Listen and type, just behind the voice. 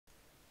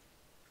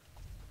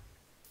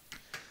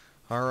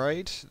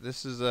Alright,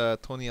 this is a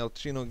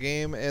Tony-2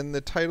 game, and the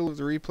title of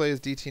the replay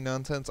is DT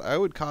Nonsense. I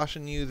would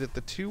caution you that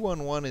the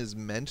 2-1-1 is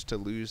meant to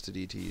lose to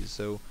DTs,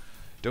 so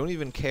don't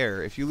even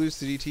care. If you lose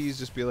to DTs,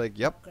 just be like,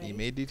 yep, he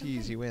made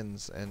DTs, he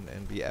wins,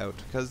 and be out.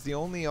 Because the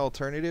only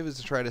alternative is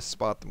to try to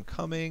spot them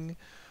coming,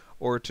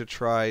 or to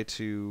try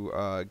to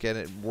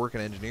work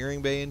an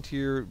engineering bay into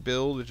your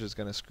build, which is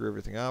going to screw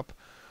everything up.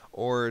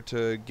 Or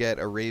to get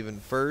a Raven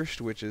first,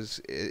 which is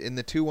in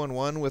the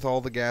 2-1-1 with all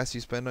the gas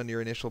you spend on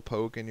your initial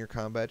poke and your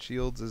combat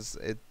shields,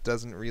 it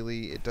doesn't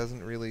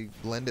really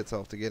lend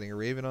itself to getting a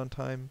Raven on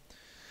time.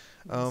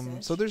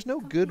 So there's no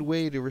good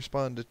way to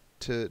respond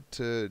to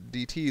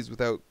DTs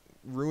without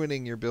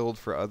ruining your build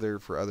for other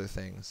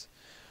things.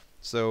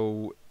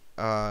 So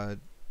my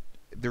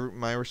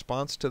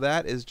response to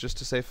that is just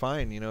to say,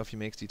 fine, you know, if he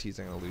makes DTs,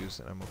 I'm gonna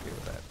lose, and I'm okay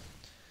with that.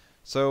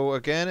 So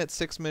again, at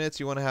 6 minutes,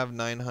 you want to have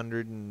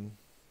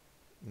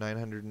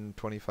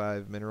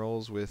 925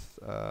 minerals with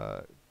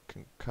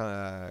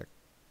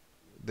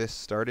this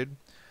started,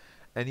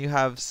 and you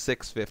have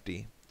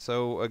 650.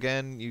 So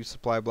again, you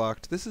supply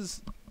blocked. This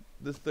is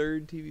the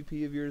third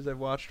TVP of yours I've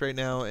watched right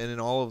now, and in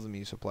all of them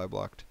you supply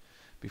blocked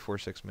before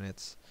 6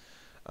 minutes.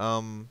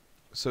 So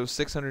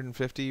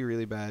 650,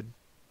 really bad.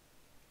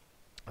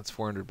 That's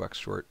 $400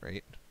 short,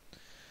 right?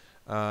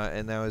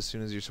 And now as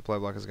soon as your supply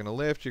block is going to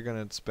lift, you're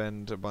going to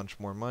spend a bunch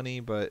more money,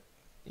 but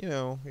you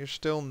know, you're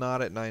still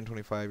not at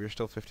 925. You're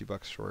still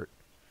 $50 short.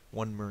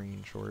 One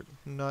Marine short.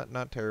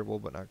 Not terrible,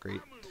 but not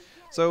great.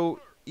 So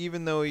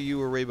even though you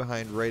were way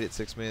behind right at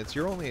 6 minutes,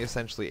 you're only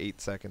essentially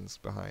 8 seconds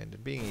behind.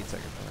 And being 8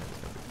 seconds behind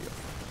is no big deal.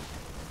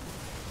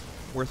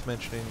 Worth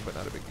mentioning, but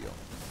not a big deal.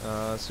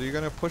 So you're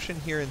going to push in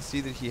here and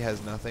see that he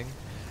has nothing.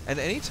 And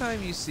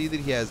anytime you see that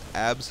he has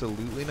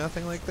absolutely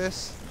nothing like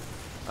this,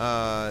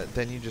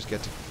 then you just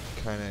get to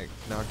kind of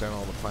knock down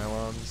all the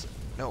pylons.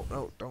 No,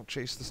 don't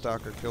chase the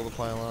stalker, kill the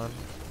pylon.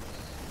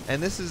 And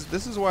this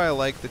is why I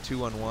like the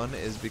 2-1-1,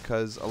 is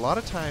because a lot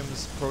of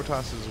times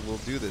Protosses will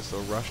do this.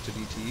 They'll rush to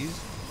DTs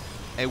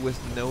and with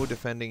no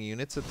defending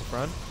units at the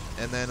front,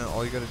 and then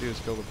all you gotta do is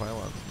kill the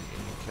pylons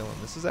and you kill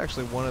them. This is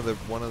actually one of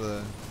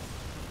the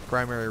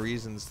primary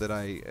reasons that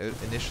I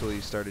initially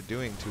started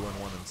doing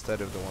 2-1-1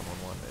 instead of the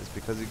 1-1-1, is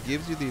because it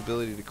gives you the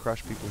ability to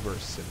crush people who are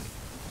silly.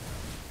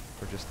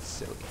 Or just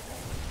silly.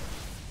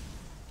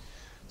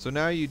 So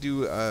now you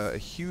do a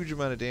huge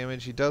amount of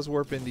damage. He does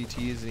warp in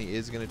DTs, and he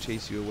is going to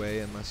chase you away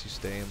unless you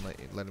stay and let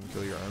him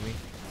kill your army.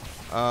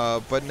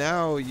 But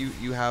now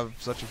you have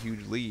such a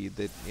huge lead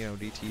that, you know,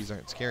 DTs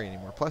aren't scary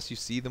anymore. Plus you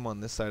see them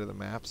on this side of the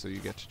map, so you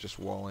get to just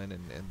wall in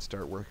and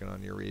start working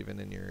on your Raven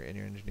and your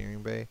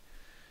engineering bay,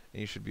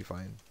 and you should be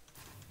fine.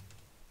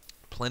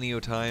 Plenty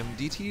of time.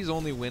 DTs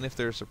only win if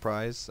they're a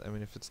surprise. I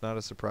mean, if it's not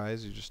a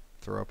surprise, you just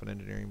throw up an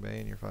engineering bay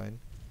and you're fine.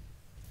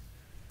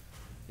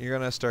 You're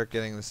going to start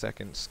getting the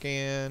second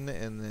scan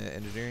and the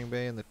engineering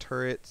bay and the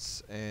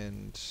turrets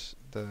and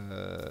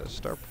the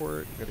starport.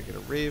 You're going to get a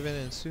Raven,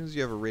 and as soon as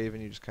you have a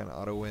Raven, you just kind of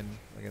auto-win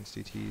against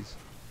DTs.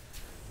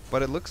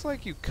 But it looks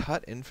like you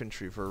cut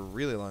infantry for a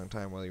really long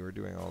time while you were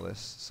doing all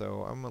this,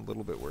 so I'm a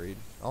little bit worried.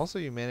 Also,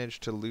 you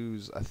managed to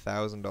lose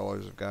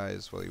 $1,000 of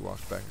guys while you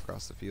walked back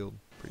across the field.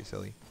 Pretty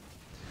silly.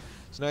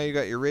 So now you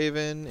got your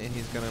Raven, and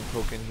he's going to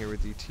poke in here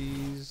with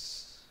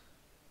DTs.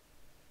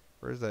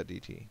 Where's that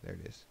DT? There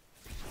it is.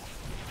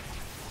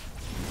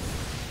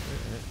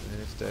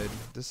 And it's dead.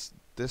 This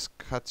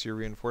cuts your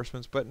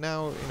reinforcements, but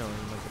now, you know,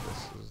 look at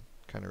this. This is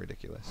kind of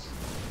ridiculous.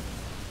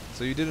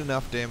 So you did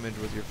enough damage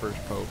with your first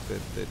poke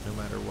that no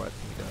matter what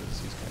he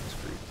does, he's kind of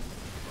screwed.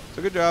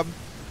 So good job.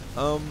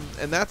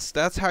 And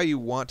that's how you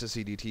want to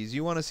see DTs.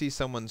 You want to see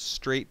someone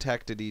straight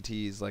tech to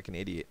DTs like an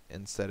idiot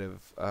instead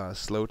of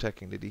slow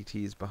teching to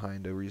DTs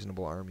behind a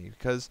reasonable army.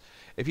 Because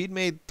if he'd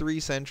made 3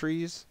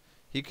 sentries,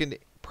 he can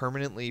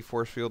permanently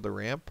force field the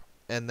ramp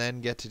and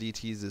then get to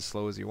DTs as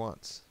slow as he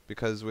wants.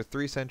 Because with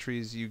 3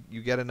 sentries, you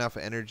get enough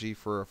energy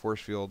for a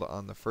force field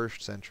on the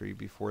first sentry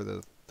before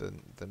the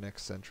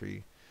next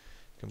sentry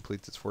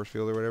completes its force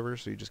field or whatever,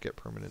 so you just get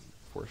permanent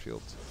force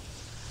fields.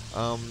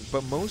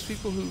 But most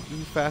people who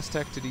fast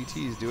tech to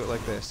DTs do it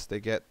like this. They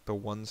get the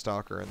 1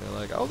 stalker and they're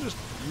like, I'll just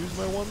use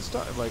my 1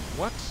 stalker. I'm like,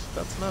 what?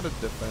 That's not a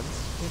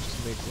defense. You can't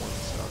just make 1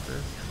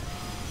 stalker.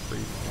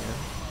 Crazy man.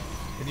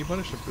 And you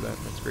punish him for that,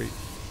 and that's great.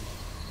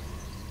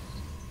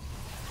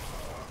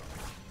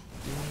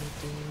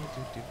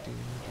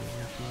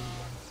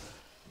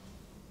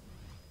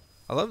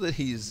 I love that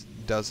he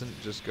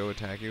doesn't just go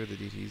attack you with the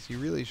DTs. He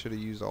really should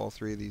have used all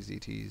 3 of these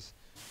DTs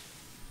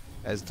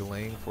as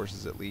delaying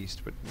forces at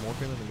least, but morphing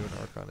them into an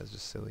Archon is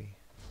just silly.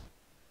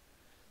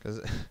 Because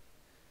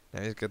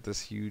now he's got this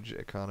huge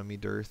economy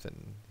dearth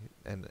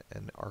and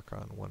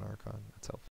Archon, 1 Archon. That's helpful.